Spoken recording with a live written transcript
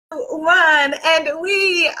one, and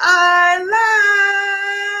we are live.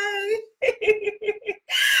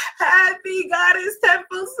 Happy Goddess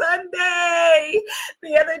Temple Sunday.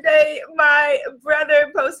 The other day, my brother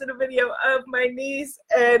posted a video of my niece,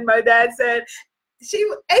 and my dad said,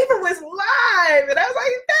 Ava was live. And I was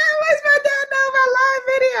like, Dad, why does my dad know about live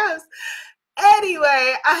videos?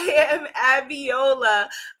 Anyway, I am Abiola,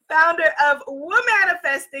 founder of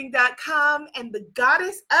womanifesting.com and the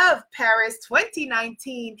Goddess of Paris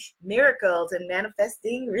 2019 Miracles and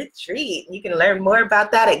Manifesting Retreat. You can learn more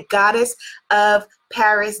about that at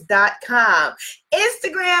goddessofparis.com.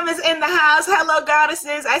 Instagram is in the house. Hello,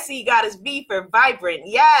 goddesses. I see Goddess V for vibrant.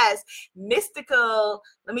 Yes. Mystical.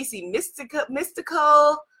 Let me see.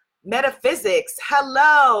 Mystical Metaphysics.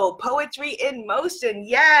 Hello. Poetry in Motion.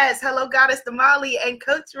 Yes. Hello, Goddess Damali and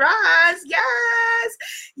Coach Roz. Yes.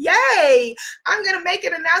 Yay. I'm going to make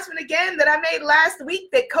an announcement again that I made last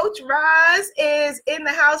week that Coach Roz is in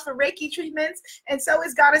the house for Reiki treatments. And so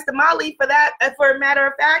is Goddess Damali for that, for a matter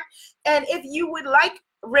of fact. And if you would like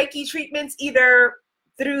Reiki treatments either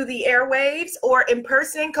through the airwaves or in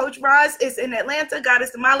person, Coach Roz is in Atlanta,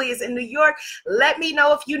 Goddess Damali is in New York. Let me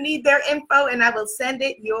know if you need their info and I will send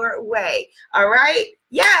it your way. All right?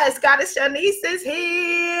 Yes, Goddess Shanice is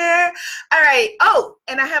here. All right. Oh,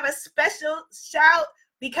 and I have a special shout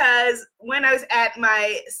because when I was at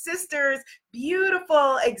my sister's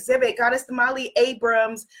beautiful exhibit, Goddess Damali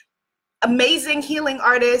Abrams, amazing healing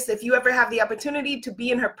artist. If you ever have the opportunity to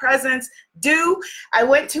be in her presence, do. I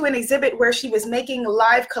went to an exhibit where she was making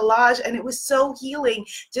live collage, and it was so healing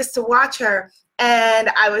just to watch her. And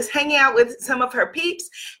I was hanging out with some of her peeps,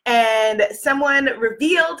 and someone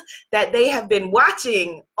revealed that they have been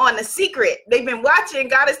watching on the secret. They've been watching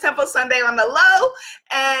Goddess Temple Sunday on the low,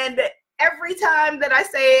 and every time that I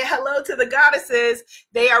say hello to the goddesses,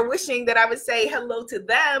 they are wishing that I would say hello to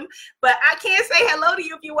them, but I can't say hello to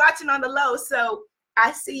you if you're watching on the low. So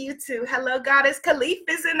I see you too. Hello, Goddess Khalif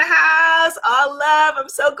is in the house. All love. I'm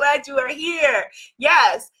so glad you are here.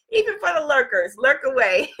 Yes, even for the lurkers, lurk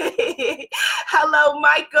away. Hello,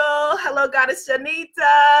 Michael. Hello, Goddess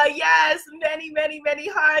Shanita. Yes, many, many, many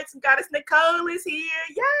hearts. Goddess Nicole is here.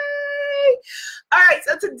 Yay. All right,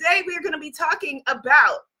 so today we are going to be talking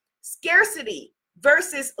about scarcity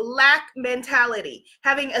versus lack mentality,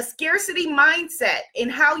 having a scarcity mindset in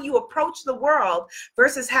how you approach the world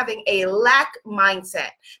versus having a lack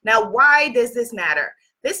mindset. Now, why does this matter?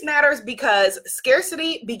 This matters because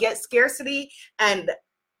scarcity begets scarcity and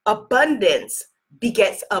abundance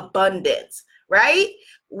begets abundance, right?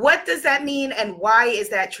 What does that mean and why is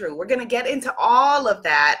that true? We're going to get into all of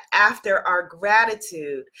that after our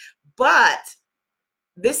gratitude, but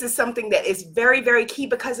this is something that is very, very key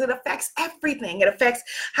because it affects everything. It affects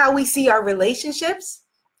how we see our relationships.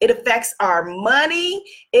 It affects our money.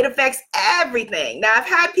 It affects everything. Now, I've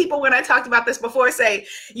had people, when I talked about this before, say,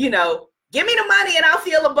 give me the money and I'll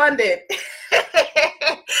feel abundant.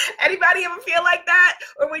 Anybody ever feel like that?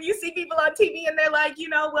 Or when you see people on TV and they're like,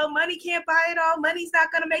 well, money can't buy it all. Money's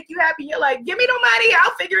not going to make you happy. You're like, give me the money.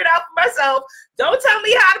 I'll figure it out for myself. Don't tell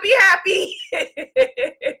me how to be happy.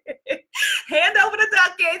 Hand over the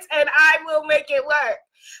ducats and I will make it work.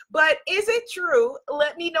 But is it true?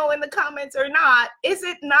 Let me know in the comments or not. Is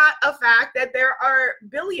it not a fact that there are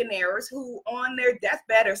billionaires who on their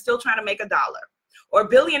deathbed are still trying to make a dollar? Or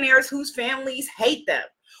billionaires whose families hate them?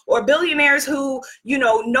 Or billionaires who,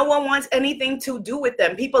 no one wants anything to do with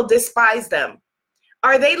them. People despise them.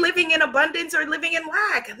 Are they living in abundance or living in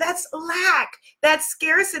lack? That's lack. That's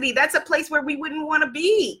scarcity. That's a place where we wouldn't want to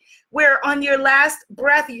be, where on your last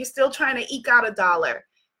breath, you're still trying to eke out a dollar.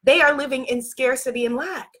 They are living in scarcity and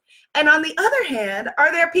lack. And on the other hand,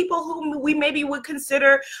 are there people whom we maybe would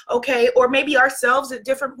consider, okay, or maybe ourselves at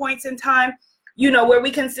different points in time, where we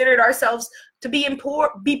considered ourselves to be poor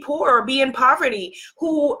or be in poverty,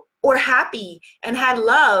 who were happy and had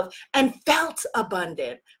love and felt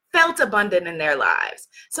abundant in their lives.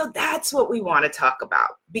 So that's what we want to talk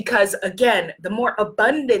about. Because again, the more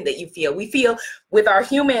abundant that we feel with our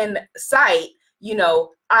human sight,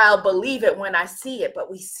 I'll believe it when I see it, but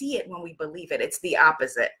we see it when we believe it. It's the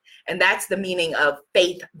opposite. And that's the meaning of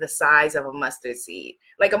faith the size of a mustard seed.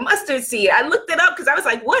 Like a mustard seed, I looked it up because I was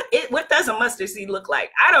like, what does a mustard seed look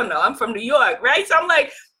like? I don't know. I'm from New York, right? So I'm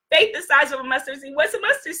like, faith the size of a mustard seed. What's a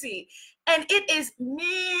mustard seed? And it is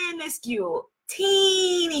minuscule,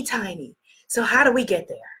 teeny tiny. So how do we get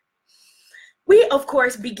there? We, of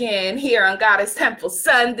course, begin here on Goddess Temple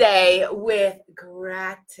Sunday with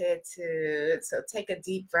gratitude. So take a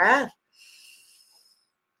deep breath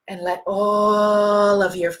and let all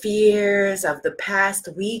of your fears of the past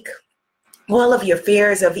week all of your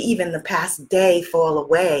fears of even the past day fall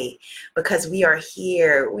away, because we are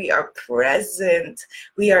here, we are present,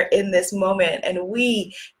 we are in this moment, and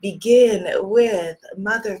we begin with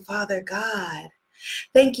Mother, Father, God.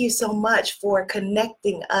 Thank you so much for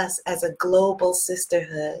connecting us as a global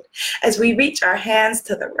sisterhood. As we reach our hands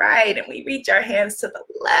to the right and we reach our hands to the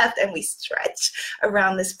left and we stretch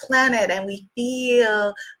around this planet and we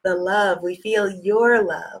feel the love, we feel your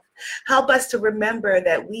love. Help us to remember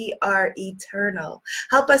that we are eternal.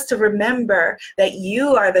 Help us to remember that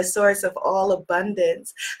you are the source of all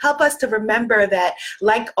abundance. Help us to remember that,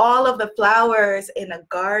 like all of the flowers in a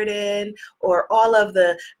garden, or all of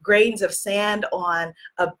the grains of sand on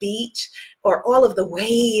a beach, or all of the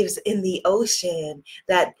waves in the ocean,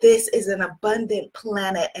 that this is an abundant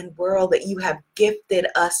planet and world that you have gifted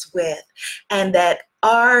us with, and that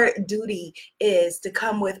our duty is to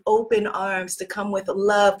come with open arms, to come with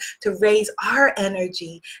love, to raise our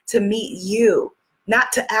energy to meet you.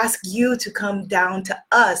 Not to ask you to come down to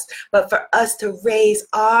us, but for us to raise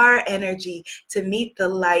our energy to meet the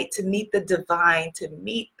light, to meet the divine, to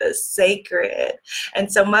meet the sacred.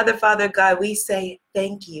 And so, Mother, Father, God, we say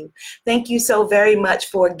thank you. Thank you so very much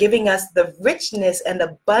for giving us the richness and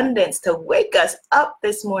abundance to wake us up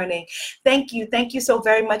this morning. Thank you. Thank you so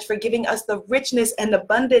very much for giving us the richness and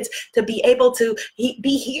abundance to be able to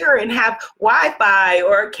be here and have Wi-Fi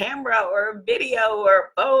or a camera or a video or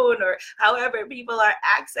a phone or however people are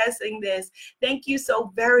accessing this. Thank you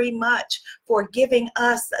so very much for giving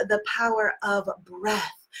us the power of breath.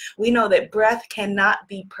 We know that breath cannot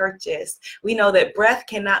be purchased. We know that breath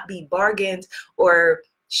cannot be bargained or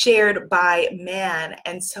shared by man.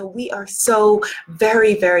 And so we are so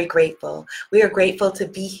very, very grateful. We are grateful to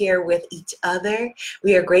be here with each other.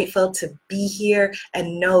 We are grateful to be here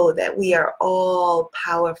and know that we are all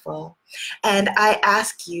powerful. And I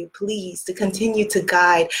ask you, please, to continue to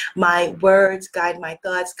guide my words, guide my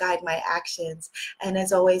thoughts, guide my actions. And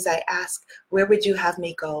as always, I ask, where would you have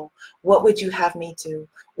me go? What would you have me do?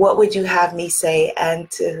 What would you have me say, and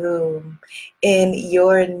to whom? In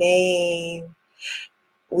your name,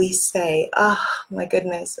 we say, oh my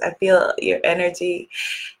goodness, I feel your energy.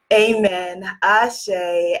 Amen. Ashe.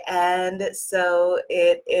 And so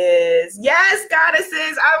it is. Yes,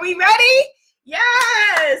 goddesses, are we ready? Yes,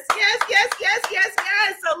 yes, yes, yes, yes,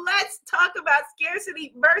 yes. So let's talk about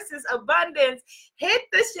scarcity versus abundance. Hit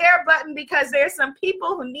the share button, because there's some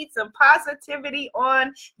people who need some positivity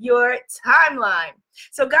on your timeline.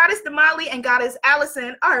 So Goddess Damali and Goddess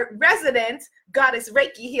Allison, our resident Goddess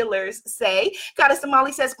Reiki healers, say, Goddess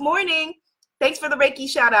Damali says, morning. Thanks for the Reiki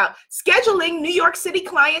shout out. Scheduling New York City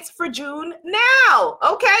clients for June now.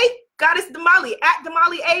 Okay. Goddess Damali at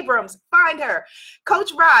Damali Abrams. Find her.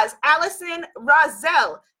 Coach Roz, Allison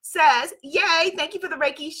Rozelle says, yay. Thank you for the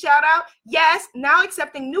Reiki shout out. Yes. Now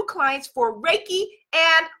accepting new clients for Reiki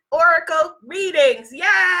and Oracle readings.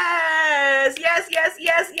 Yes. Yes, yes,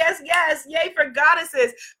 yes, yes, yes. Yay for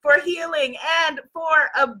goddesses, for healing, and for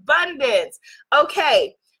abundance.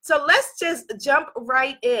 Okay. So let's just jump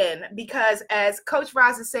right in, because as Coach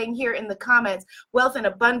Roz is saying here in the comments, wealth and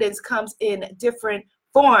abundance comes in different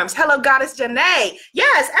forms. Hello, Goddess Janae.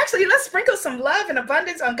 Yes, actually, let's sprinkle some love and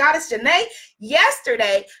abundance on Goddess Janae.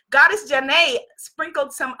 Yesterday, Goddess Janae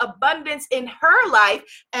sprinkled some abundance in her life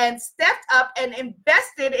and stepped up and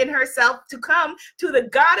invested in herself to come to the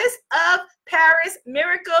Goddess of Paris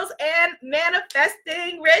Miracles and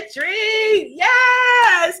Manifesting Retreat.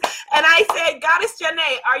 Yes. And I said, Goddess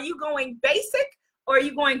Janae, are you going basic or are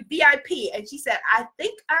you going VIP? And she said, I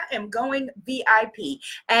think I am going VIP.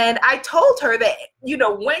 And I told her that, you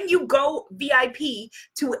know, when you go VIP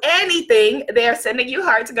to anything, they're sending you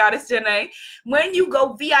hearts, Goddess Janae. When you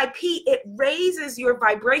go VIP, it raises your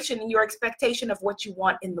vibration and your expectation of what you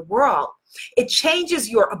want in the world. It changes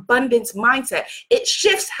your abundance mindset. It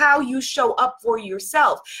shifts how you show up for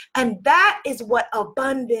yourself. And that is what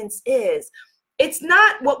abundance is. It's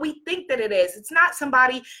not what we think that it is. It's not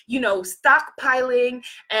somebody, you know, stockpiling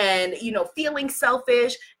and, you know, feeling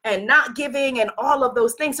selfish and not giving and all of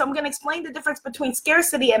those things. So I'm going to explain the difference between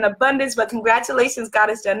scarcity and abundance. But congratulations,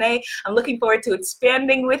 Goddess Janae. I'm looking forward to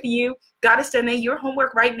expanding with you. Goddess Janae, your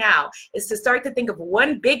homework right now is to start to think of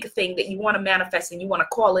one big thing that you want to manifest and you want to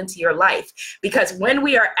call into your life. Because when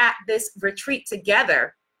we are at this retreat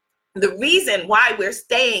together, the reason why we're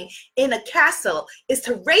staying in a castle is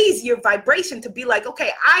to raise your vibration, to be like,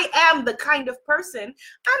 okay, I am the kind of person,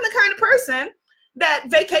 that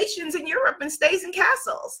vacations in Europe and stays in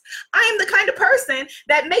castles. I am the kind of person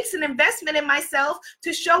that makes an investment in myself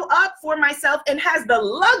to show up for myself and has the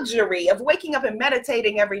luxury of waking up and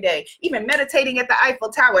meditating every day, even meditating at the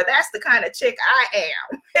Eiffel Tower. That's the kind of chick I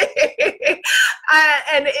am.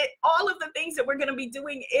 And all of the things that we're going to be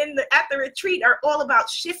doing at the retreat are all about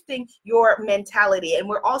shifting your mentality. And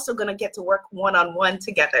we're also going to get to work one-on-one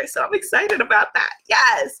together. So I'm excited about that.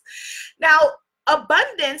 Yes. Now,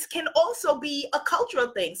 abundance can also be a cultural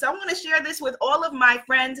thing. So I want to share this with all of my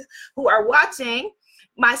friends who are watching,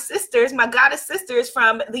 my sisters, my goddess sisters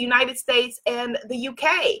from the United States and the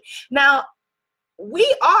UK. Now,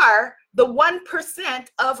 we are the 1%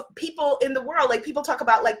 of people in the world. Like, people talk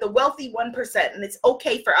about like the wealthy 1%, and it's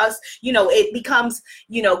okay for us, it becomes,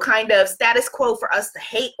 kind of status quo for us to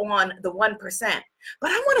hate on the 1%. But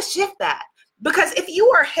I want to shift that. Because if you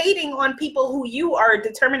are hating on people who you are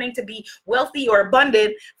determining to be wealthy or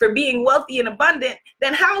abundant for being wealthy and abundant,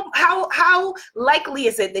 then how likely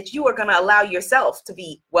is it that you are going to allow yourself to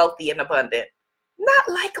be wealthy and abundant? Not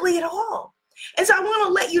likely at all. And so I want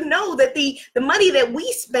to let you know that the money that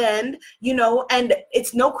we spend, and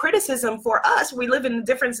it's no criticism for us, we live in a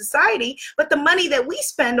different society, but the money that we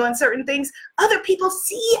spend on certain things, other people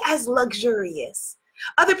see as luxurious.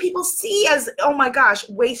 Other people see as, oh my gosh,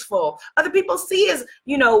 wasteful. Other people see as,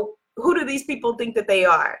 who do these people think that they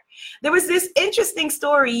are? There was this interesting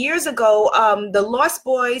story years ago, the Lost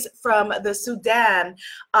Boys from the Sudan,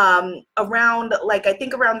 around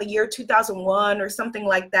the year 2001 or something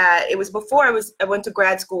like that. It was before I went to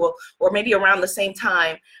grad school, or maybe around the same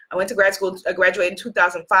time. I went to grad school, I graduated in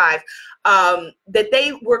 2005, that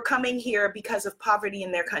they were coming here because of poverty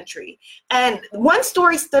in their country. And one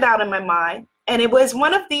story stood out in my mind. And it was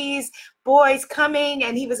one of these boys coming,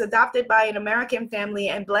 and he was adopted by an American family,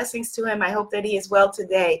 and blessings to him. I hope that he is well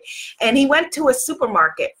today. And he went to a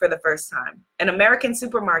supermarket for the first time, an American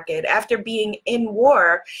supermarket, after being in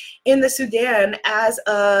war in the Sudan as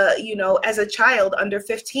a child under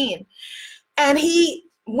 15. And he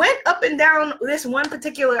went up and down this one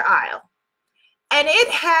particular aisle, and it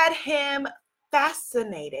had him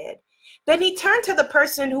fascinated. Then he turned to the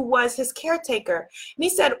person who was his caretaker, and he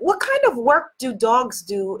said, "What kind of work do dogs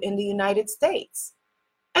do in the United States?"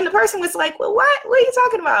 And the person was like, "Well, what are you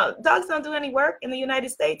talking about? Dogs don't do any work in the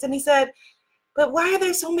United States." And he said, "But why are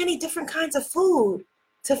there so many different kinds of food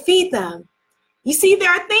to feed them?" You see,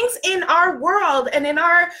 there are things in our world and in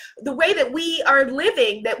the way that we are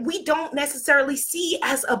living that we don't necessarily see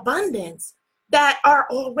as abundance, that are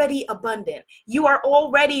already abundant. You are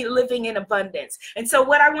already living in abundance. And so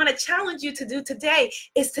what I want to challenge you to do today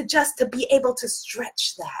is to be able to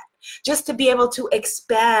stretch that, just to be able to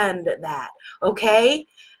expand that, okay?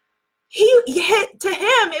 To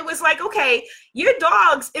him, it was like, okay, your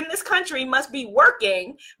dogs in this country must be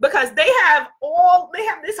working because they have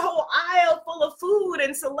this whole aisle full of food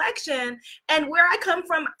and selection. And where I come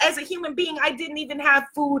from as a human being, I didn't even have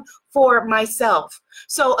food for myself.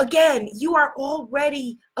 So again, you are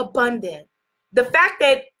already abundant. The fact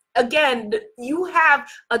that, again, you have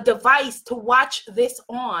a device to watch this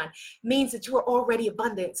on means that you are already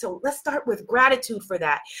abundant. So let's start with gratitude for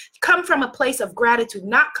that. Come from a place of gratitude,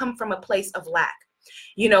 not come from a place of lack.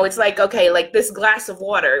 It's like, okay, like this glass of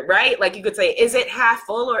water, right? Like you could say, is it half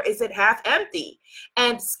full or is it half empty?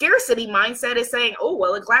 And scarcity mindset is saying, oh,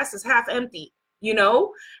 well, the glass is half empty.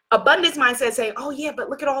 Abundance mindset is saying, oh yeah, but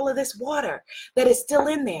look at all of this water that is still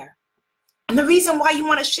in there. And the reason why you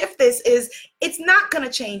want to shift this is it's not going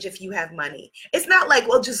to change if you have money. It's not like,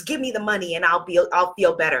 well, just give me the money and I'll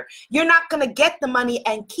feel better. You're not going to get the money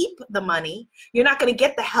and keep the money. You're not going to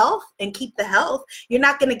get the health and keep the health. You're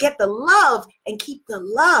not going to get the love and keep the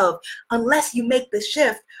love unless you make the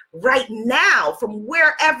shift right now from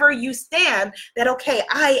wherever you stand that, okay,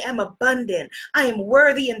 I am abundant. I am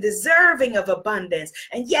worthy and deserving of abundance.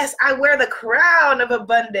 And yes, I wear the crown of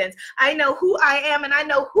abundance. I know who I am and I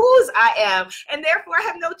know whose I am. And therefore I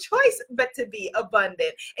have no choice but to be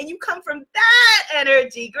abundant. And you come from that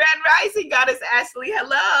energy. Grand Rising, Goddess Ashley,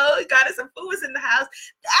 hello. Goddess of Fu is in the house.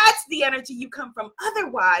 That's the energy you come from.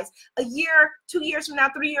 Otherwise, a year, 2 years from now,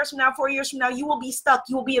 3 years from now, 4 years from now, you will be stuck.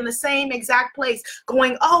 You will be in the same exact place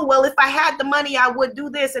going, oh, well, if I had the money, I would do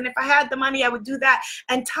this. And if I had the money, I would do that.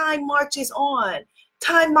 And time marches on.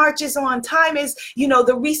 Time marches on. Time is,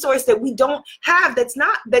 the resource that we don't have that's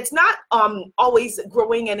not always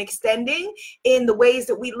growing and extending in the ways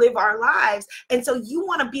that we live our lives. And so you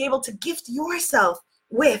want to be able to gift yourself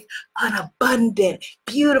with an abundant,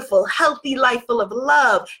 beautiful, healthy life full of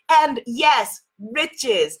love and, yes,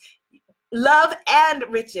 riches. Love and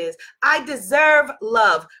riches. I deserve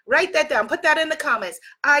love. Write that down. Put that in the comments.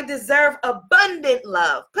 I deserve abundant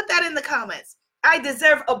love. Put that in the comments. I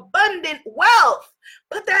deserve abundant wealth.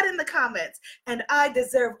 Put that in the comments. And I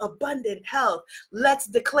deserve abundant health. Let's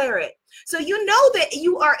declare it. So you know that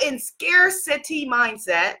you are in scarcity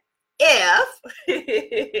mindset if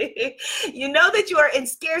you know that you are in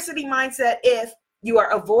scarcity mindset if you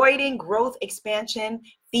are avoiding growth, expansion,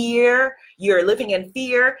 fear, you're living in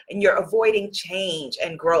fear, and you're avoiding change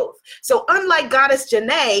and growth. So unlike Goddess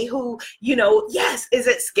Janae, who, yes, is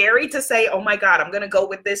it scary to say, oh my God, I'm going to go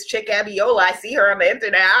with this chick Abiola. I see her on the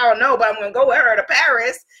internet. I don't know, but I'm going to go with her to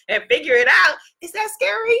Paris and figure it out. Is that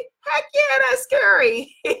scary? Heck yeah, that's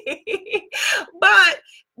scary. But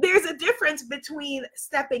there's a difference between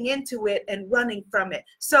stepping into it and running from it.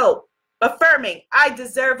 So affirming, I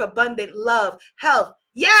deserve abundant love, health,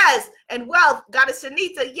 yes, and wealth. Goddess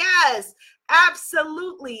Shanita, yes,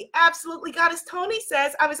 absolutely, absolutely. Goddess Tony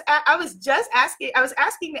says, I was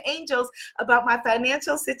asking the angels about my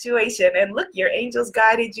financial situation, and look, your angels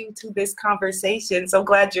guided you to this conversation. So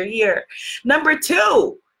glad you're here. Number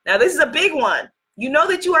 2, now this is a big one. You know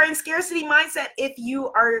that you are in scarcity mindset if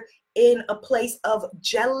you are in a place of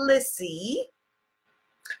jealousy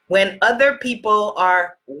when other people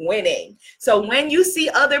are winning. So when you see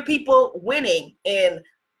other people winning in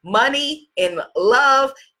money, in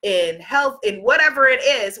love, in health, in whatever it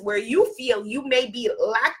is where you feel you may be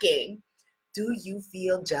lacking, do you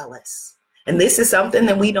feel jealous? And this is something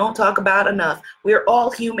that we don't talk about enough. We're all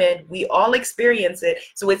human. We all experience it.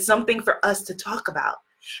 So it's something for us to talk about.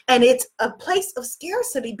 And it's a place of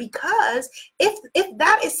scarcity because if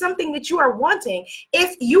that is something that you are wanting,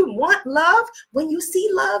 if you want love, when you see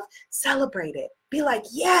love, celebrate it. Be like,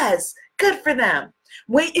 yes, good for them.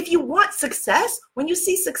 If you want success, when you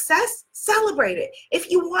see success, celebrate it.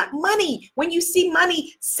 If you want money, when you see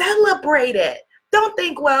money, celebrate it. Don't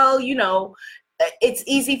think, well, it's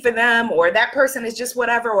easy for them, or that person is just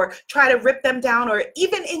whatever, or try to rip them down, or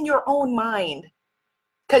even in your own mind.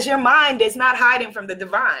 Because your mind is not hiding from the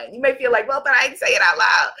divine. You may feel like, well, but I didn't say it out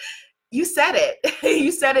loud. You said it. You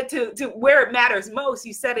said it to where it matters most.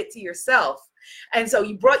 You said it to yourself. And so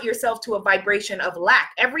you brought yourself to a vibration of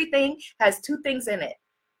lack. Everything has 2 things in it.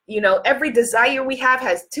 Every desire we have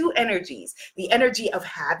has 2 energies. The energy of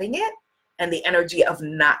having it and the energy of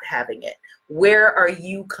not having it. Where are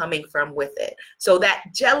you coming from with it? So that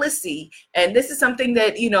jealousy, and this is something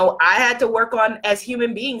that, I had to work on as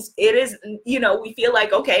human beings. It is, we feel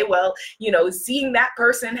like, okay, well, seeing that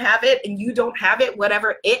person have it and you don't have it,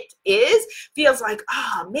 whatever it is, feels like,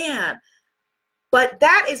 oh man. But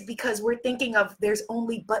that is because we're thinking of there's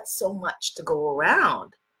only but so much to go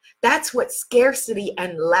around. That's what scarcity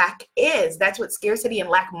and lack is. That's what scarcity and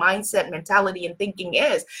lack mindset, mentality, and thinking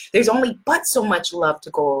is. There's only but so much love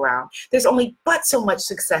to go around. There's only but so much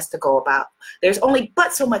success to go about. There's only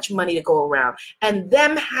but so much money to go around. And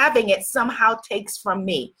them having it somehow takes from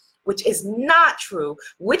me, which is not true,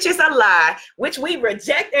 which is a lie, which we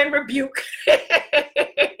reject and rebuke.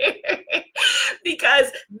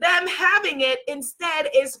 Because them having it instead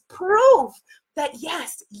is proof that,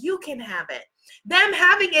 yes, you can have it. Them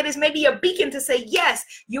having it is maybe a beacon to say, yes,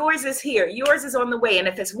 yours is here. Yours is on the way. And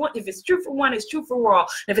if it's true for one, it's true for all.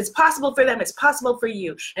 And if it's possible for them, it's possible for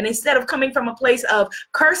you. And instead of coming from a place of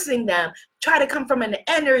cursing them, try to come from an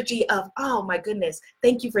energy of, oh my goodness,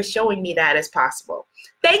 thank you for showing me that is possible.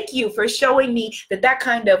 Thank you for showing me that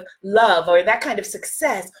kind of love or that kind of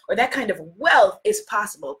success or that kind of wealth is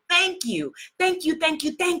possible. Thank you. Thank you. Thank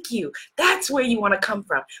you. Thank you. That's where you want to come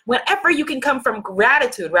from. Whenever you can come from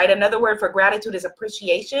gratitude, right? Another word for gratitude is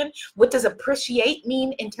appreciation. What does appreciate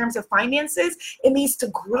mean in terms of finances? It means to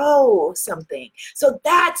grow something. So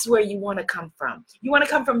that's where you want to come from. You want to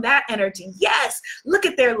come from that energy. Yes. Look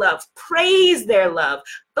at their love. Praise their love.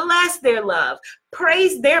 Bless their love.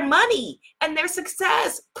 Praise their money and their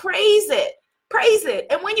success. Praise it. Praise it.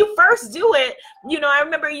 And when you first do it, I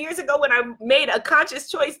remember years ago when I made a conscious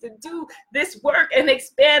choice to do this work and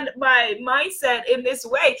expand my mindset in this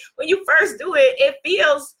way. When you first do it, it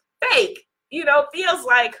feels fake. Feels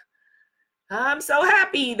like, I'm so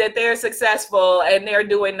happy that they're successful and they're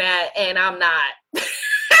doing that and I'm not.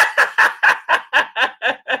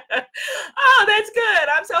 Oh, that's good.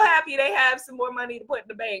 I'm so happy they have some more money to put in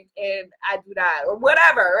the bank and I do not, or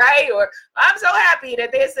whatever, right? Or I'm so happy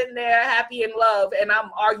that they're sitting there happy in love and I'm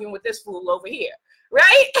arguing with this fool over here,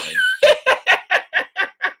 right?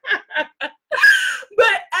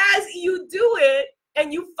 But as you do it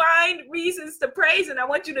and you find reasons to praise, and I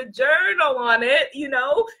want you to journal on it,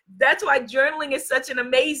 that's why journaling is such an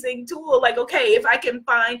amazing tool. Like, okay, if I can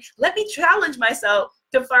let me challenge myself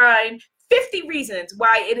to find 50 reasons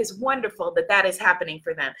why it is wonderful that that is happening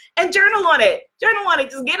for them. And journal on it. Journal on it.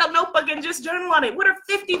 Just get a notebook and just journal on it. What are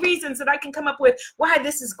 50 reasons that I can come up with why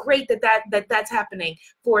this is great that's happening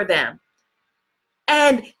for them?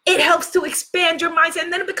 And it helps to expand your mindset,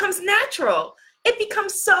 and then it becomes natural. It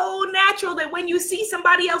becomes so natural that when you see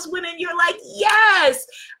somebody else winning, you're like, yes,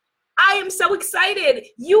 I am so excited.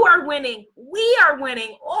 You are winning. We are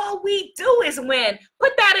winning. All we do is win.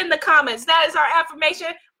 Put that in the comments. That is our affirmation.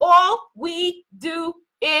 All we do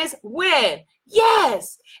is win.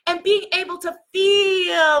 Yes. And being able to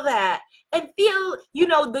feel that and feel,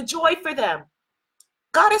 the joy for them.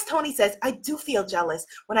 Goddess Tony says, I do feel jealous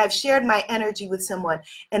when I've shared my energy with someone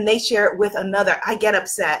and they share it with another. I get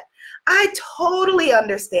upset. I totally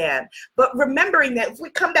understand. But remembering that if we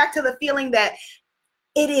come back to the feeling that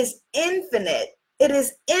it is infinite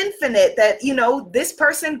that, this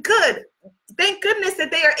person, good. Thank goodness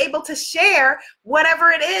that they are able to share whatever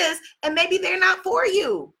it is, and maybe they're not for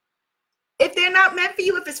you. If they're not meant for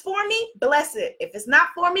you, if it's for me, bless it. If it's not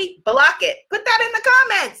for me, block it. Put that in the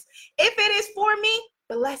comments. If it is for me,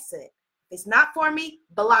 bless it. If it's not for me,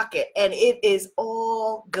 block it. And it is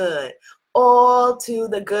all good. All to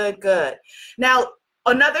the good. Now,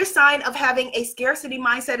 another sign of having a scarcity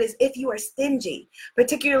mindset is if you are stingy,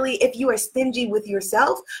 particularly if you are stingy with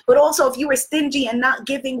yourself, but also if you are stingy and not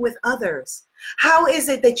giving with others. How is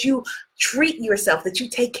it that you treat yourself, that you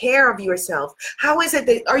take care of yourself? How is it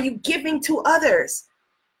that are you giving to others?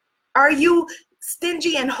 Are you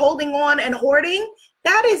stingy and holding on and hoarding?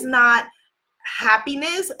 That is not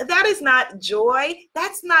happiness. That is not joy.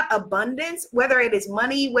 That's not abundance, whether it is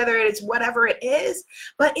money, whether it is whatever it is.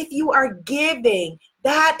 But if you are giving,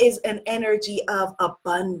 that is an energy of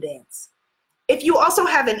abundance. If you also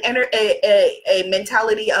have a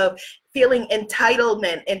mentality of feeling entitled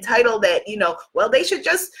that, well, they should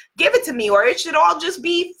just give it to me, or it should all just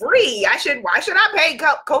be free. Why should I pay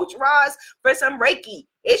Coach Roz for some Reiki?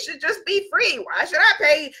 It should just be free. Why should I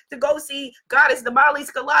pay to go see Goddess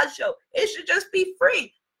Damali's collage show? It should just be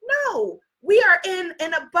free. No, we are in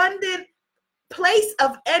an abundant place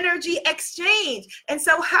of energy exchange. And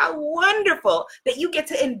so how wonderful that you get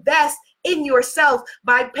to invest in yourself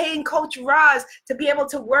by paying Coach Roz to be able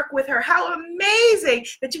to work with her. How amazing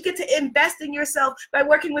that you get to invest in yourself by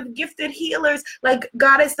working with gifted healers like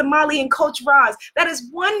Goddess Damali and Coach Roz. That is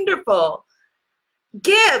wonderful.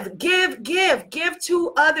 Give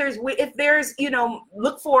to others. If there's,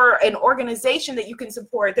 look for an organization that you can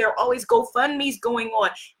support. There are always GoFundMe's going on.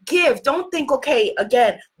 Give. Don't think, okay,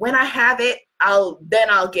 again, when I have it, I'll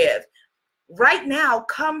give. Right now,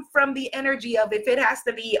 come from the energy of, if it has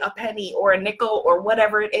to be a penny or a nickel or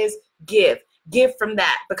whatever it is, give. Give from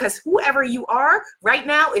that, because whoever you are right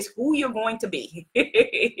now is who you're going to be.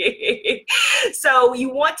 So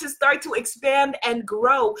you want to start to expand and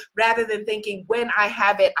grow rather than thinking, when I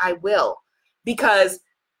have it, I will. Because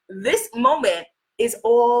this moment is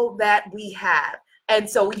all that we have. And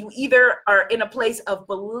so you either are in a place of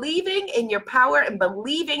believing in your power and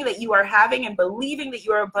believing that you are having and believing that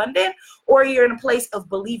you are abundant, or you're in a place of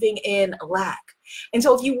believing in lack. And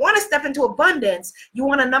so if you want to step into abundance, you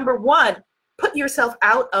want to, number one, put yourself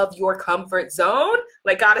out of your comfort zone,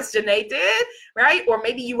 like Goddess Janae did, right? Or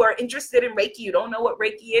maybe you are interested in Reiki. You don't know what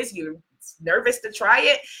Reiki is. You're nervous to try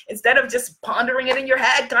it. Instead of just pondering it in your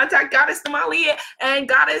head, contact Goddess Damali and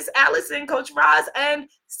Goddess Allison, Coach Roz, and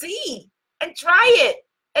see and try it.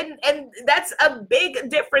 And that's a big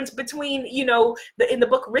difference between, in the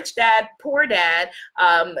book Rich Dad, Poor Dad,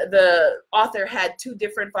 the author had two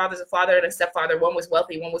different fathers, a father and a stepfather. One was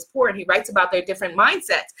wealthy, one was poor, and he writes about their different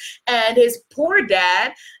mindsets. And his poor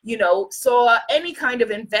dad, saw any kind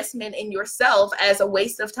of investment in yourself as a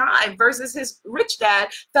waste of time, versus his rich dad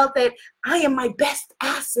felt that I am my best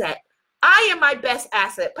asset. I am my best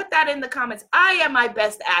asset. Put that in the comments. I am my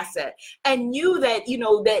best asset. And knew that,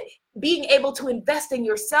 that being able to invest in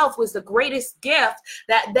yourself was the greatest gift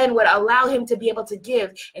that then would allow him to be able to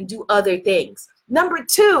give and do other things. Number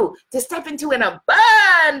two, to step into an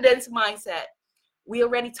abundance mindset. We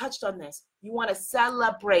already touched on this. You want to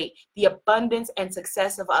celebrate the abundance and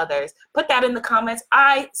success of others. Put that in the comments.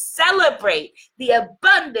 I celebrate the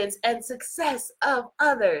abundance and success of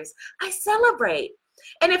others. I celebrate.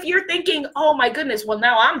 And if you're thinking, oh my goodness, well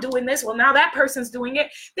now I'm doing this, well now that person's doing it,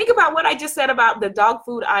 think about what I just said about the dog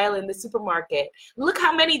food aisle in the supermarket. Look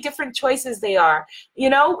how many different choices they are.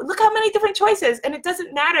 Look how many different choices. And it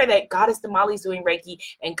doesn't matter that Goddess Damali's doing Reiki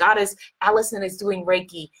and Goddess Allison is doing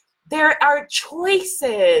Reiki. There are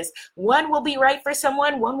choices. One will be right for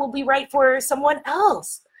someone, one will be right for someone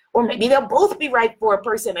else. Or maybe they'll both be right for a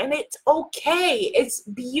person, and it's okay. It's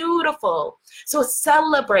beautiful. So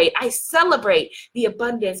celebrate. I celebrate the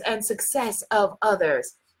abundance and success of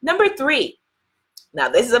others. Number 3. Now,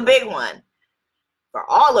 this is a big one for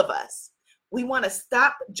all of us. We want to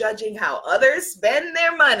stop judging how others spend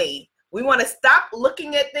their money. We want to stop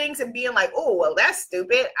looking at things and being like, oh, well, that's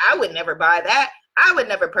stupid. I would never buy that. I would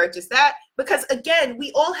never purchase that. Because again,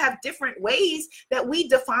 we all have different ways that we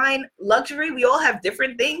define luxury. We all have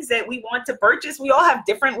different things that we want to purchase. We all have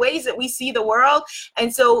different ways that we see the world.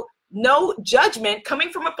 And so no judgment, coming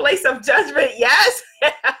from a place of judgment, yes.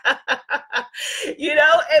 And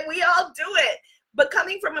we all do it. But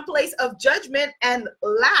coming from a place of judgment and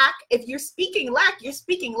lack, if you're speaking lack, you're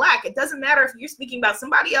speaking lack. It doesn't matter if you're speaking about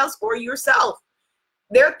somebody else or yourself.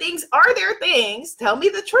 Are there things, tell me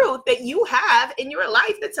the truth, that you have in your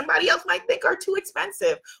life that somebody else might think are too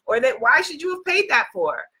expensive, or that why should you have paid that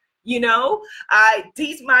for? I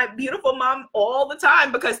tease my beautiful mom all the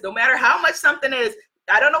time, because no matter how much something is,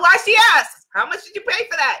 I don't know why she asks, how much did you pay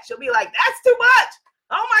for that? She'll be like, that's too much.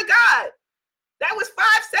 Oh my God, that was 5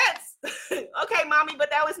 cents. Okay, mommy, but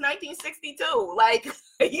that was 1962. Like,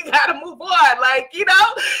 you gotta move on. Like, you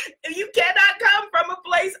cannot come from a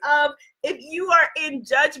place of, if you are in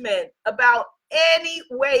judgment about any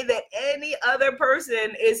way that any other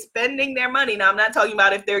person is spending their money. Now, I'm not talking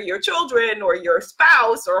about if they're your children or your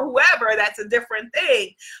spouse or whoever, that's a different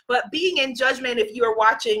thing. But being in judgment, if you're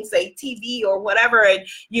watching, say, TV or whatever, and,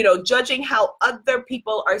 judging how other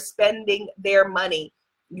people are spending their money,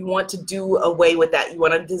 you want to do away with that. You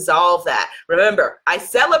want to dissolve that. Remember, I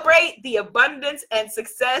celebrate the abundance and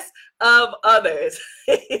success of others.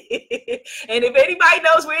 And if anybody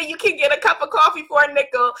knows where you can get a cup of coffee for a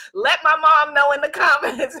nickel, let my mom know in the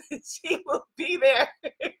comments. She will be there.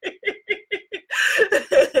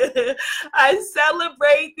 I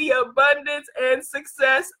celebrate the abundance and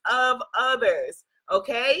success of others.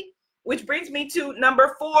 Okay? Which brings me to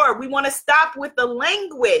number 4. We want to stop with the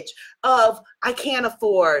language of I can't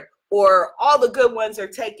afford, or all the good ones are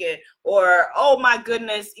taken, or oh my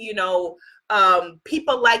goodness,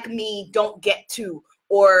 people like me don't get to,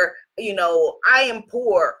 or I am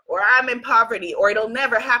poor, or I'm in poverty, or it'll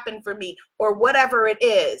never happen for me, or whatever it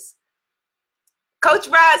is. Coach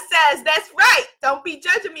Roz says, that's right. Don't be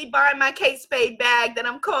judging me buying my Kate Spade bag that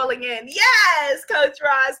I'm calling in. Yes, Coach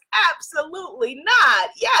Roz, absolutely not.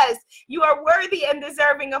 Yes, you are worthy and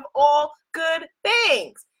deserving of all good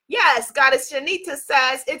things. Yes, Goddess Shanita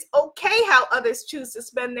says, it's okay how others choose to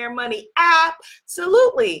spend their money.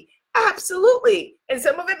 Absolutely. Absolutely. And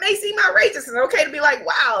some of it may seem outrageous. It's okay to be like,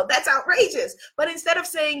 wow, that's outrageous. But instead of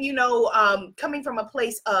saying, coming from a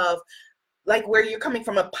place of, like, where you're coming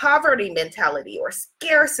from a poverty mentality or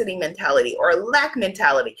scarcity mentality or lack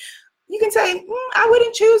mentality, you can say, I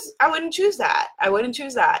wouldn't choose that.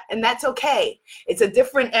 And that's okay. It's a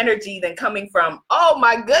different energy than coming from, oh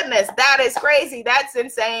my goodness, that is crazy. That's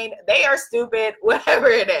insane. They are stupid, whatever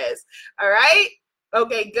it is. All right.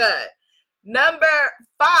 Okay, good. Number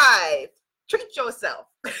 5, treat yourself.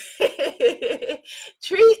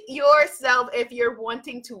 Treat yourself if you're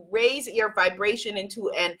wanting to raise your vibration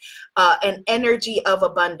into an energy of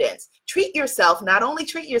abundance. Treat yourself, not only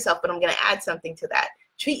treat yourself, but I'm going to add something to that.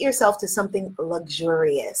 Treat yourself to something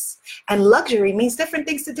luxurious. And luxury means different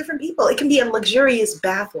things to different people. It can be a luxurious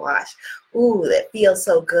bath wash. Ooh, that feels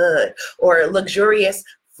so good. Or a luxurious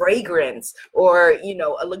fragrance, or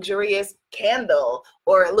a luxurious candle,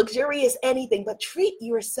 or a luxurious anything. But treat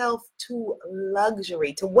yourself to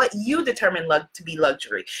luxury, to what you determine to be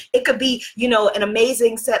luxury. It could be an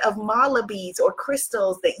amazing set of mala beads or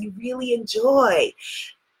crystals that you really enjoy.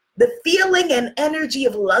 The feeling and energy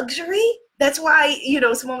of luxury. That's why,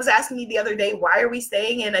 someone was asking me the other day, why are we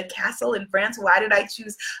staying in a castle in France? Why did I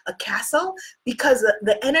choose a castle? Because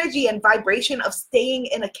the energy and vibration of staying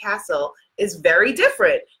in a castle is very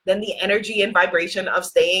different than the energy and vibration of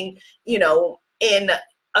staying, in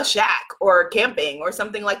a shack or camping or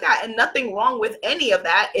something like that. And nothing wrong with any of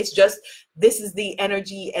that. It's just, this is the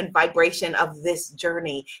energy and vibration of this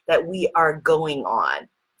journey that we are going on.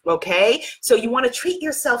 Okay, so you want to treat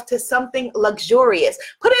yourself to something luxurious.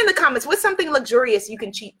 Put it in the comments, what's something luxurious you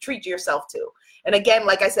can treat yourself to? And again,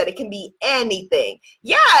 like I said, it can be anything.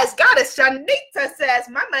 Yes, Goddess Shanita says,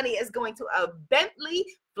 my money is going to a Bentley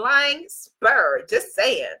Flying Spur. Just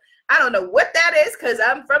saying. I don't know what that is, because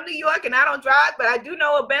I'm from New York and I don't drive, but I do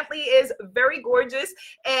know a Bentley is very gorgeous,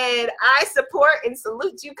 and I support and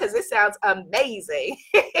salute you because it sounds amazing.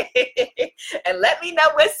 And let me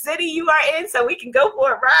know what city you are in so we can go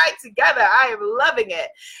for a ride together. I am loving it.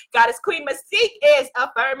 Goddess Queen Mystique is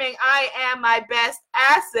affirming, I am my best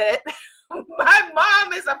asset. My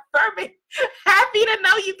mom is affirming, happy to Janita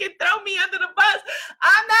know you can throw me under the bus.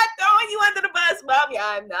 I'm not throwing you under the bus, Mommy.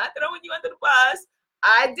 I'm not throwing you under the bus.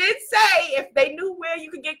 I did say if they knew where you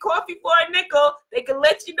could get coffee for a nickel, they could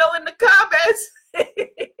let you know in the comments.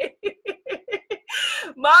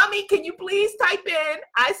 Mommy, can you please type in,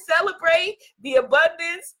 I celebrate the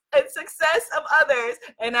abundance and success of others,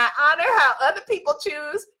 and I honor how other people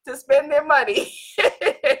choose to spend their money.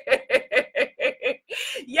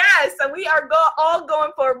 Yes, so we are all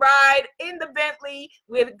going for a ride in the Bentley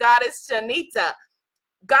with Goddess Shanita.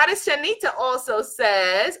 Goddess Shanita also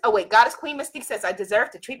says, oh wait, Goddess Queen Mystique says, I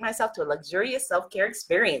deserve to treat myself to a luxurious self-care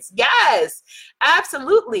experience. Yes,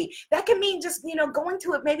 absolutely. That can mean just, going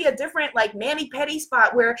to maybe a different like mani-pedi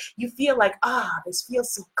spot where you feel like, this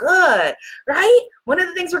feels so good, right? One of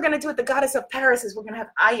the things we're going to do at the Goddess of Paris is we're going to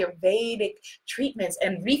have Ayurvedic treatments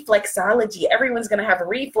and reflexology. Everyone's going to have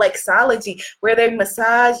reflexology where they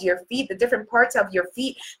massage your feet, the different parts of your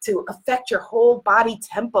feet to affect your whole body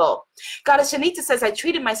tempo. Goddess Shanita says, I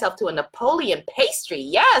treated myself to a Napoleon pastry.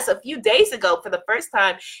 Yes, a few days ago for the first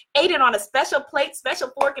time. Ate it on a special plate,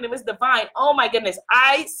 special fork, and it was divine. Oh my goodness.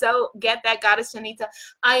 I so get that, Goddess Shanita.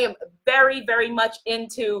 I am very, very much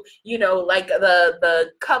into, like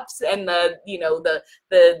the cups and the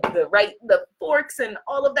forks and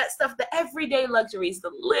all of that stuff, the everyday luxuries,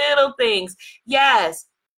 the little things. Yes.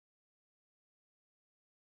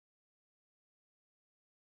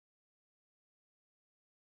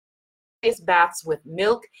 Baths with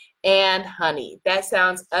milk and honey. That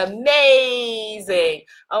sounds amazing.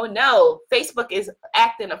 Oh no, Facebook is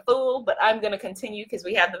acting a fool, but I'm going to continue because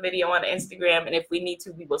we have the video on Instagram, and if we need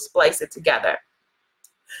to, we will splice it together.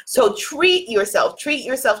 So treat yourself, treat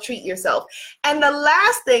yourself, treat yourself. And the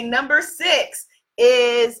last thing, number 6,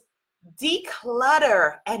 is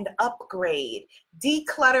declutter and upgrade.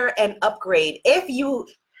 Declutter and upgrade.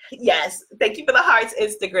 Yes, thank you for the hearts,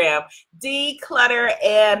 Instagram. Declutter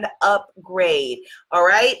and upgrade. All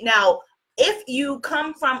right. Now, if you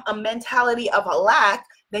come from a mentality of a lack,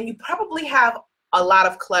 then you probably have a lot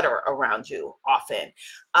of clutter around you often.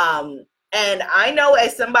 And I know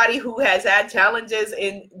as somebody who has had challenges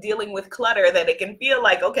in dealing with clutter that it can feel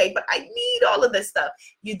like, okay, but I need all of this stuff.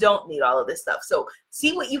 You don't need all of this stuff. So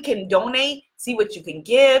see what you can donate, see what you can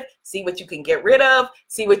give, see what you can get rid of,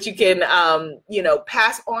 see what you can,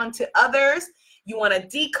 pass on to others. You want to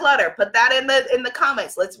declutter. Put that in the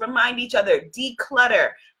comments. Let's remind each other,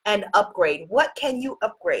 declutter and upgrade. What can you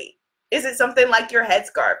upgrade? Is it something like your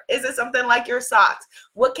headscarf? Is it something like your socks?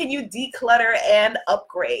 What can you declutter and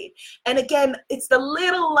upgrade? And again, it's the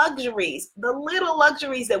little luxuries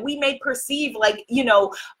that we may perceive like,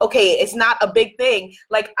 okay, it's not a big thing.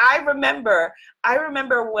 Like I remember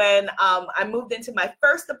when I moved into my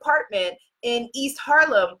first apartment in East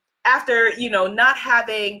Harlem after, not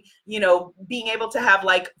having, being able to have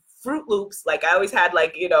like Fruit Loops, like I always had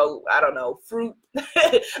like, I don't know, fruit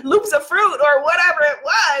loops of fruit or whatever it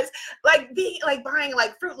was, like buying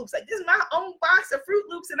like Fruit Loops, like this is my own box of Fruit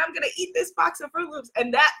Loops and I'm gonna eat this box of Fruit Loops.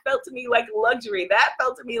 And that felt to me like luxury. That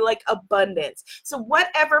felt to me like abundance. So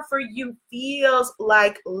whatever for you feels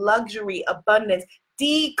like luxury, abundance,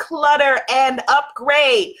 declutter and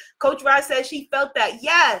upgrade. Coach Ross says she felt that.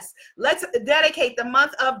 Yes, let's dedicate the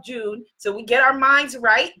month of June so we get our minds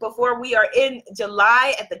right before we are in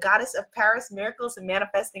July at the Goddess of Paris Miracles and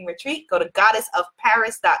Manifesting Retreat. Go to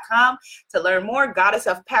goddessofparis.com to learn more.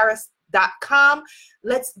 Goddessofparis.com.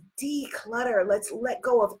 Let's declutter. Let's let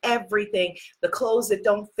go of everything. The clothes that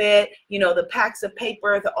don't fit, the packs of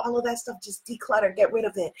paper, all of that stuff, just declutter, get rid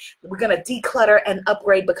of it. We're going to declutter and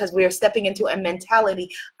upgrade because we are stepping into a mentality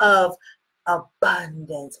of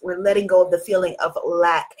abundance. We're letting go of the feeling of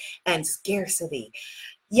lack and scarcity.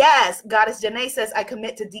 Yes, Goddess Janae says, I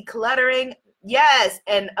commit to decluttering. Yes,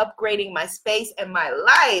 and upgrading my space and my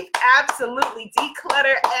life. Absolutely,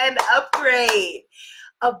 declutter and upgrade.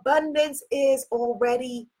 Abundance is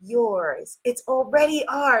already yours. It's already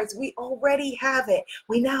ours. We already have it.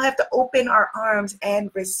 We now have to open our arms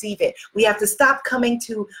and receive it. We have to stop coming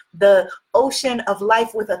to the ocean of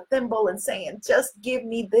life with a thimble and saying, just give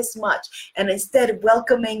me this much. And instead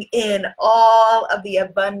welcoming in all of the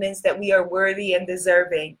abundance that we are worthy and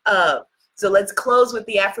deserving of. So let's close with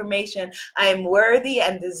the affirmation. I am worthy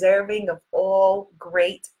and deserving of all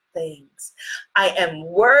great things. I am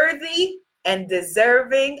worthy and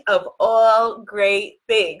deserving of all great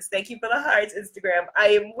things. Thank you for the hearts, Instagram. I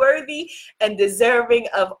am worthy and deserving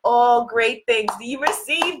of all great things. Do you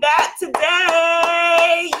receive that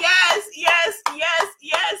today? Yes, yes, yes,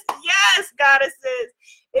 yes, yes, goddesses.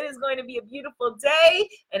 It is going to be a beautiful day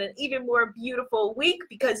and an even more beautiful week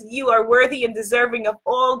because you are worthy and deserving of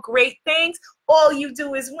all great things. All you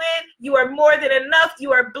do is win. You are more than enough.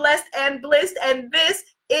 You are blessed and blissed, and this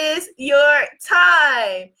is your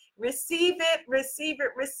time. Receive it, receive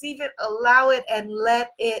it, receive it, allow it, and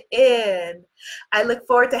let it in. I look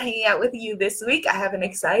forward to hanging out with you this week. I have an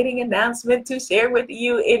exciting announcement to share with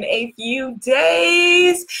you in a few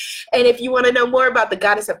days. And if you want to know more about the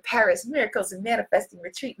Goddess of Paris Miracles and Manifesting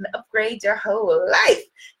Retreat and upgrade your whole life,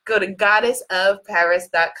 go to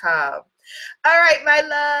goddessofparis.com. All right, my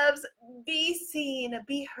loves, be seen,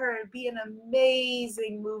 be heard, be an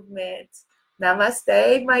amazing movement.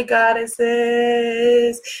 Namaste, my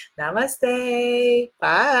goddesses. Namaste.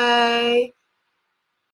 Bye.